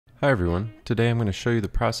Hi everyone, today I'm going to show you the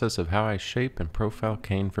process of how I shape and profile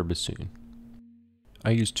cane for bassoon.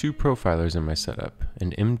 I use two profilers in my setup,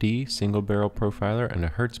 an MD single barrel profiler and a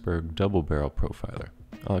Herzberg double barrel profiler.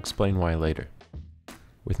 I'll explain why later.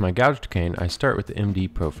 With my gouged cane, I start with the MD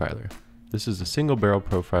profiler. This is a single barrel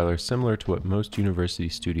profiler similar to what most university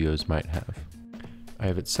studios might have. I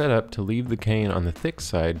have it set up to leave the cane on the thick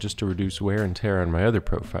side just to reduce wear and tear on my other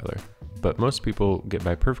profiler, but most people get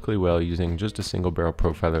by perfectly well using just a single barrel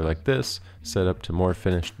profiler like this, set up to more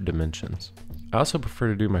finished dimensions. I also prefer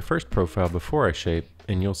to do my first profile before I shape,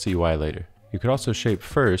 and you'll see why later. You could also shape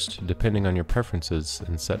first, depending on your preferences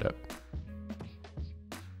and setup.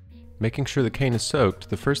 Making sure the cane is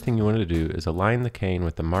soaked, the first thing you want to do is align the cane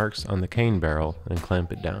with the marks on the cane barrel and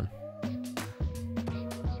clamp it down.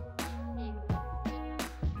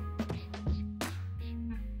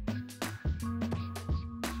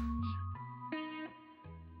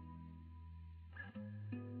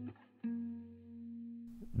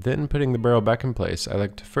 Then putting the barrel back in place, I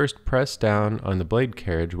like to first press down on the blade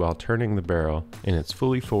carriage while turning the barrel in its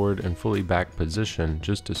fully forward and fully back position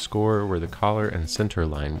just to score where the collar and center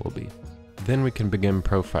line will be. Then we can begin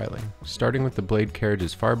profiling. Starting with the blade carriage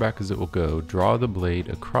as far back as it will go, draw the blade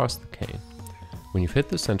across the cane. When you've hit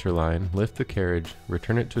the center line, lift the carriage,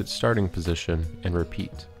 return it to its starting position, and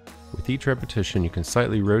repeat. With each repetition, you can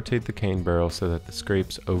slightly rotate the cane barrel so that the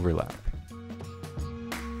scrapes overlap.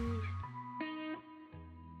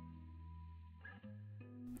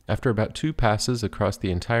 After about 2 passes across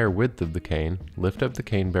the entire width of the cane, lift up the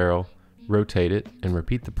cane barrel, rotate it, and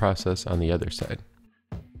repeat the process on the other side.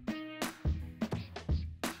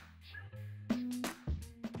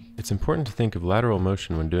 It's important to think of lateral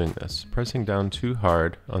motion when doing this. Pressing down too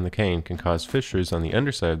hard on the cane can cause fissures on the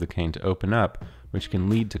underside of the cane to open up, which can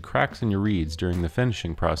lead to cracks in your reeds during the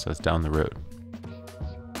finishing process down the road.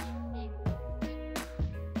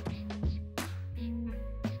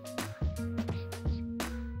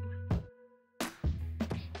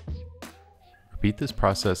 Repeat this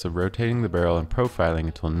process of rotating the barrel and profiling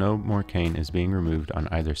until no more cane is being removed on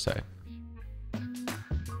either side.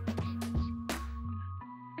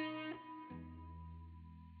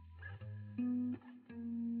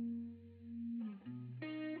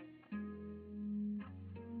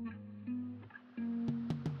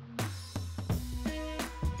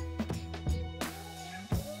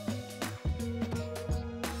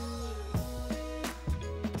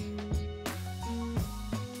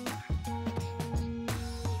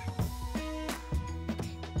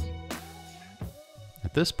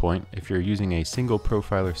 At this point, if you're using a single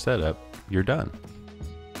profiler setup, you're done.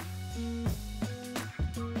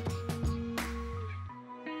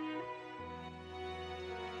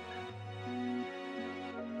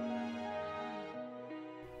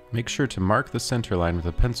 Make sure to mark the center line with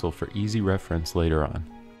a pencil for easy reference later on.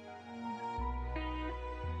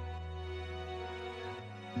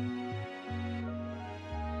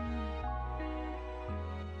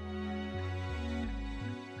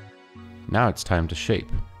 Now it's time to shape.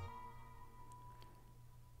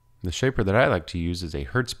 The shaper that I like to use is a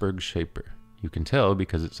Herzberg shaper. You can tell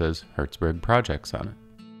because it says Herzberg Projects on it.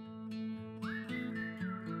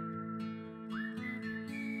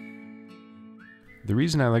 The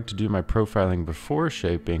reason I like to do my profiling before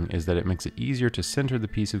shaping is that it makes it easier to center the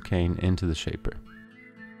piece of cane into the shaper.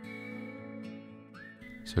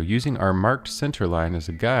 So using our marked center line as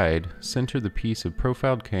a guide, center the piece of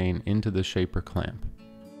profiled cane into the shaper clamp.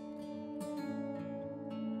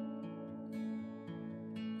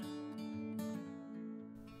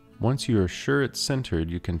 Once you are sure it's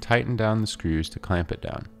centered, you can tighten down the screws to clamp it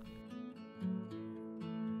down.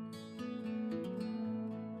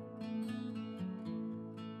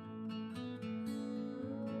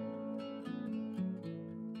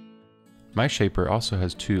 My shaper also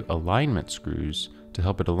has 2 alignment screws to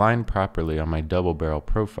help it align properly on my double barrel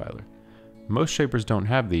profiler. Most shapers don't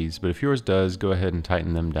have these, but if yours does, go ahead and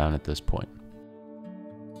tighten them down at this point.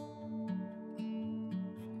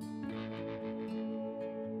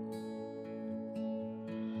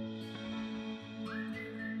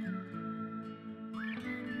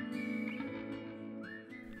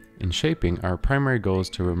 In shaping, our primary goal is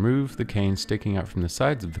to remove the cane sticking out from the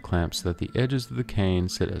sides of the clamp so that the edges of the cane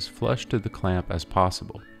sit as flush to the clamp as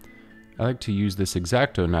possible. I like to use this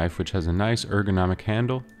X-Acto knife, which has a nice ergonomic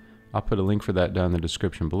handle. I'll put a link for that down in the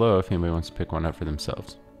description below if anybody wants to pick one up for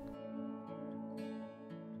themselves.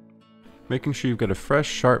 Making sure you've got a fresh,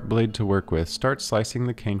 sharp blade to work with, start slicing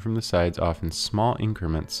the cane from the sides off in small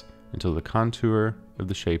increments until the contour of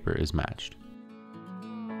the shaper is matched.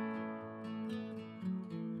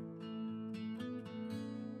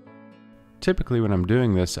 Typically when I'm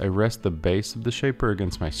doing this, I rest the base of the shaper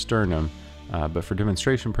against my sternum, but for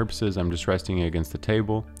demonstration purposes, I'm just resting it against the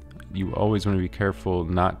table. You always want to be careful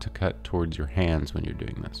not to cut towards your hands when you're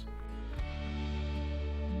doing this.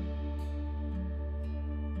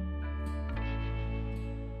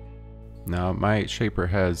 Now my shaper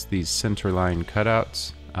has these center line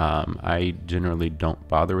cutouts. I generally don't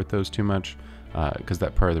bother with those too much because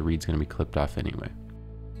that part of the reed's going to be clipped off anyway.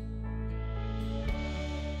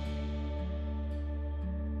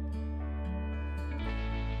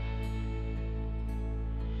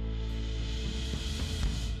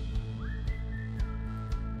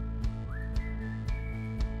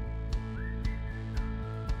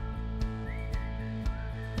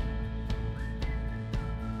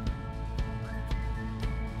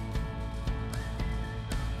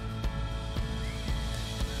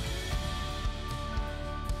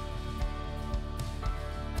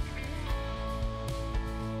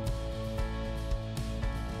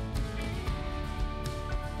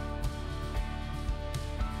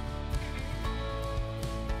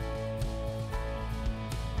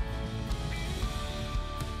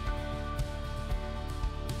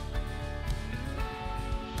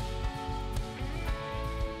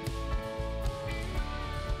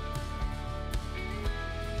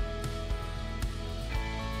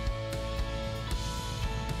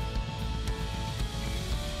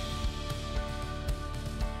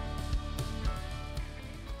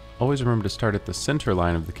 Always remember to start at the center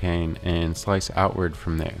line of the cane and slice outward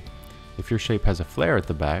from there. If your shape has a flare at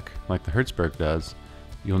the back, like the Herzberg does,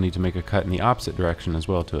 you'll need to make a cut in the opposite direction as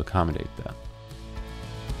well to accommodate that.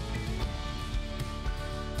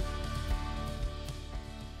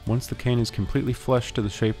 Once the cane is completely flush to the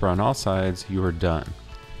shaper on all sides, you are done.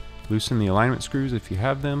 Loosen the alignment screws if you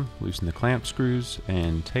have them, loosen the clamp screws,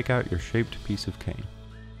 and take out your shaped piece of cane.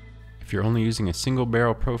 If you're only using a single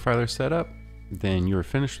barrel profiler setup, then you are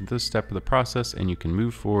finished with this step of the process and you can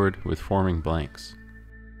move forward with forming blanks.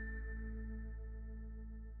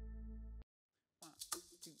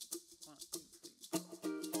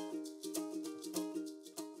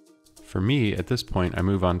 For me, at this point, I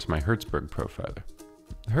move on to my Herzberg Profiler.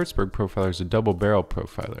 The Herzberg Profiler is a double barrel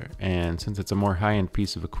profiler, and since it's a more high-end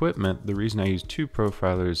piece of equipment, the reason I use two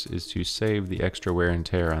profilers is to save the extra wear and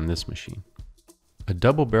tear on this machine. A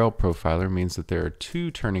double barrel profiler means that there are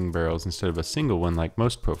two turning barrels instead of a single one like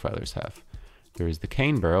most profilers have. There is the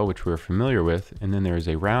cane barrel, which we're familiar with, and then there is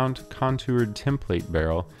a round, contoured template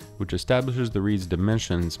barrel, which establishes the reed's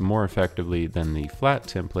dimensions more effectively than the flat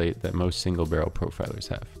template that most single barrel profilers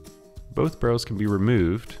have. Both barrels can be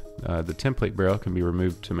removed. The template barrel can be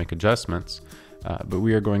removed to make adjustments, but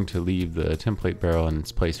we are going to leave the template barrel in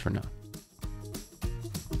its place for now.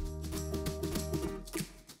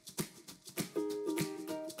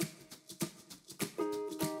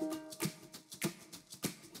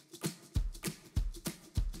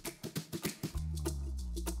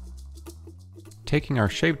 Taking our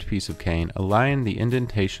shaped piece of cane, align the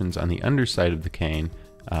indentations on the underside of the cane,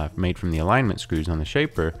 made from the alignment screws on the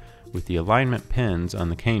shaper, with the alignment pins on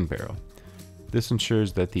the cane barrel. This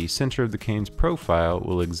ensures that the center of the cane's profile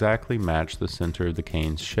will exactly match the center of the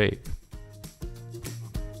cane's shape.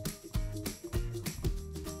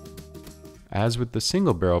 As with the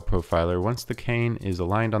single barrel profiler, once the cane is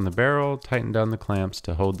aligned on the barrel, tighten down the clamps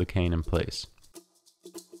to hold the cane in place.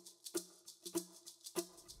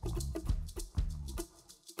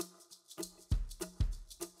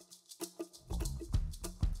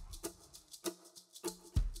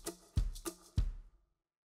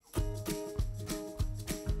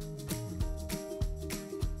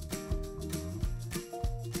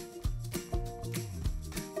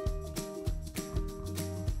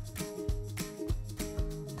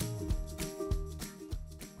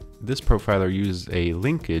 This profiler uses a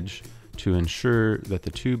linkage to ensure that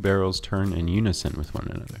the two barrels turn in unison with one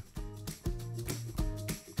another.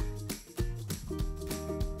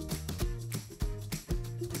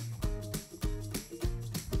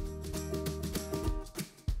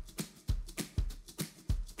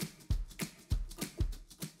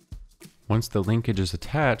 Once the linkage is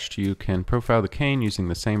attached, you can profile the cane using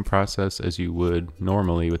the same process as you would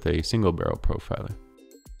normally with a single barrel profiler.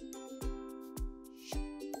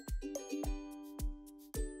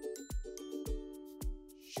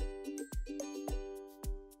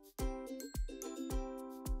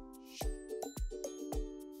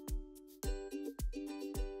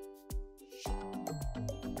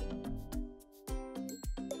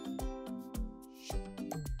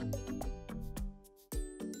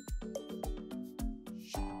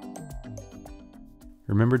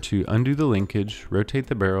 Remember to undo the linkage, rotate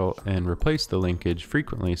the barrel, and replace the linkage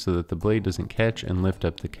frequently so that the blade doesn't catch and lift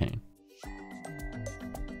up the cane.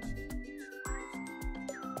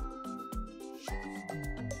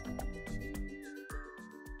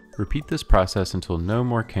 Repeat this process until no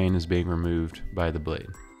more cane is being removed by the blade.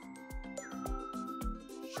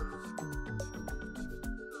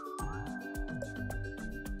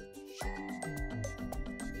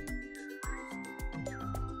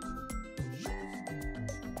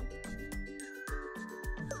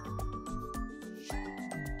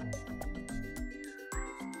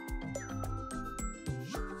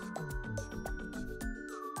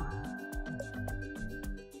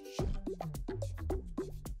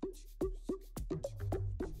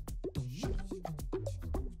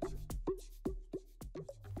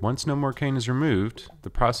 Once no more cane is removed, the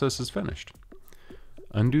process is finished.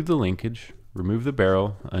 Undo the linkage, remove the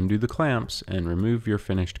barrel, undo the clamps, and remove your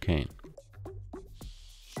finished cane.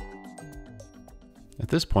 At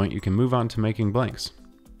this point, you can move on to making blanks.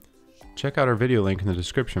 Check out our video link in the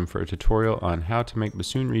description for a tutorial on how to make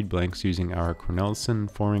bassoon reed blanks using our Cornelison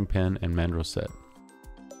forming pen and mandrel set.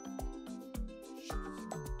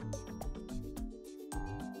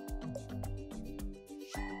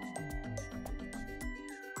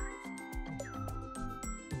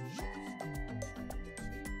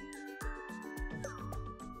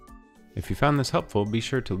 If you found this helpful, be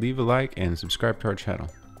sure to leave a like and subscribe to our channel.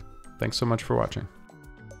 Thanks so much for watching.